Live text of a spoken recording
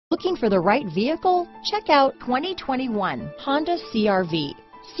Looking for the right vehicle? Check out 2021 Honda CRV.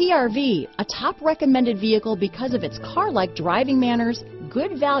 CRV, a top recommended vehicle because of its car-like driving manners,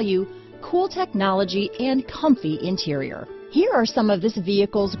 good value, cool technology, and comfy interior. Here are some of this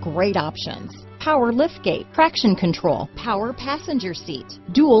vehicle's great options: power liftgate, traction control, power passenger seat,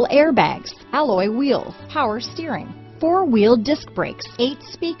 dual airbags, alloy wheels, power steering, four-wheel disc brakes, 8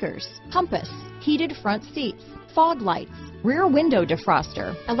 speakers, compass, heated front seats, fog lights, rear window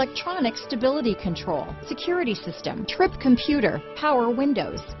defroster, electronic stability control, security system, trip computer, power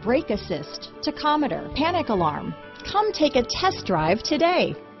windows, brake assist, tachometer, panic alarm. Come take a test drive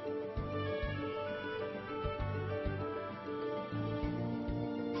today.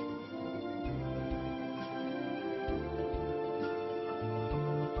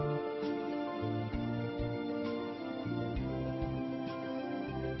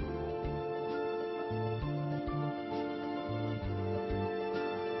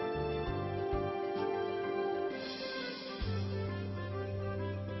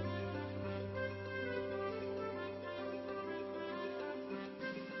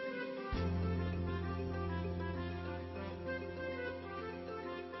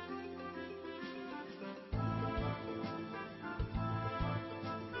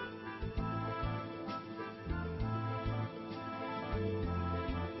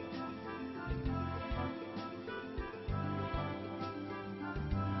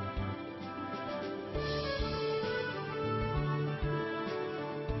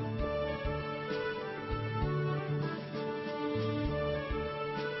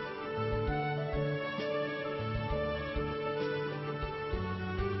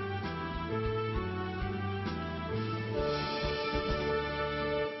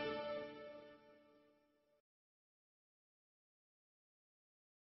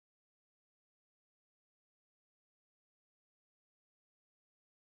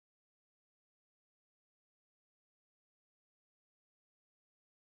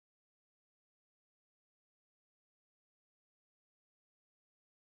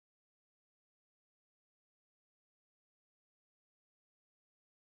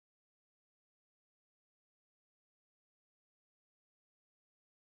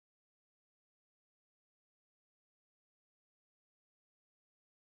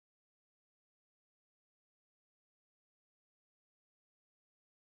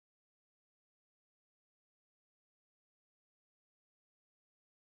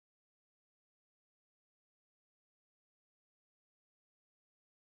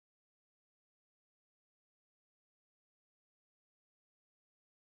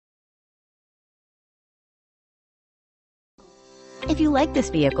 If you like this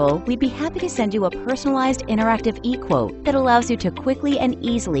vehicle, we'd be happy to send you a personalized interactive e-quote that allows you to quickly and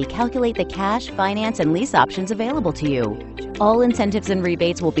easily calculate the cash, finance, and lease options available to you. All incentives and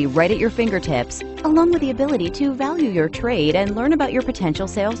rebates will be right at your fingertips, along with the ability to value your trade and learn about your potential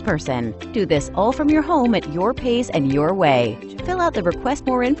salesperson. Do this all from your home at your pace and your way. Fill out the Request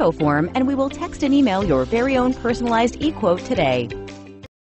More Info form and we will text and email your very own personalized e-quote today.